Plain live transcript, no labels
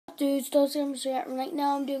dudes? Those games. Right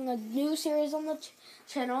now I'm doing a new series on the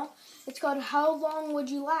channel. It's called How Long Would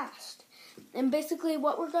You Last? And basically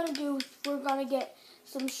what we're going to do is we're going to get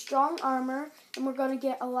some strong armor and we're going to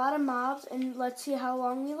get a lot of mobs and let's see how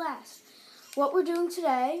long we last. What we're doing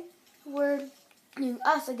today, we're doing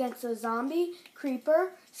us against a zombie,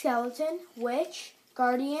 creeper, skeleton, witch,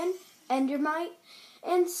 guardian, endermite,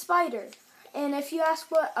 and spider. And if you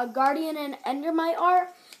ask what a guardian and endermite are,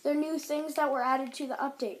 they're new things that were added to the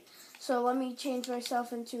update. So let me change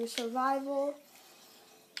myself into survival.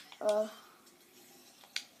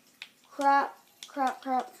 Crap.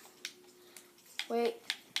 Wait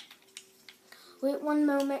 1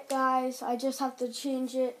 moment, guys. I just have to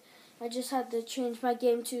change it. I just had to change my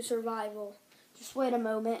game to survival. Just wait a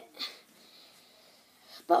moment.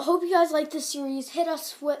 But hope you guys like this series. Hit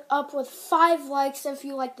us up with 5 likes if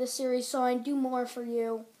you like this series so I can do more for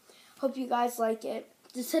you. Hope you guys like it.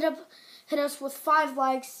 Just hit us with 5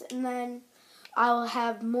 likes and then I'll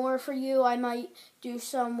have more for you. I might do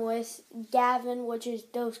some with Gavin, which is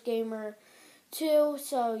Dose Gamer 2.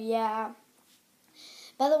 So yeah.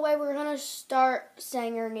 By the way, we're gonna start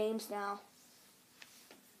saying our names now.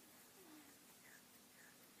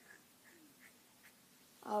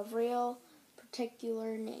 Real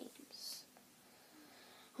particular names.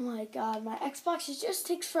 Oh my god, my Xbox, it just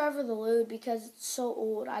takes forever to load because it's so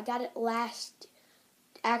old. I got it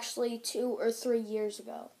actually 2 or 3 years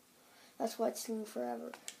ago. That's why it's taking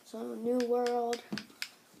forever. So, new world,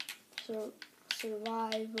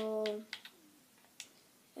 survival,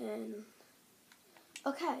 and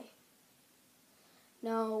okay.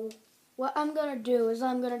 Now, what I'm going to do is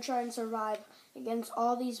I'm going to try and survive against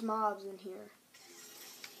all these mobs in here.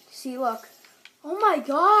 See, look. Oh my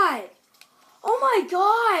god! Oh my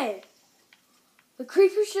god! The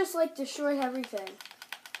creepers just like destroyed everything.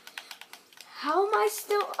 How am I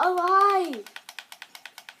still alive?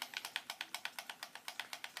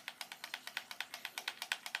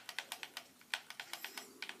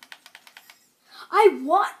 I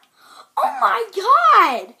won! Oh my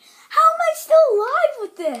god! How am I still alive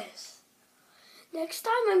with this? Next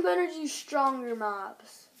time I'm going to do stronger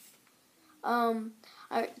mobs.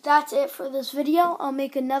 That's it for this video. I'll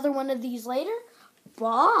make another one of these later.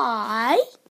 Bye!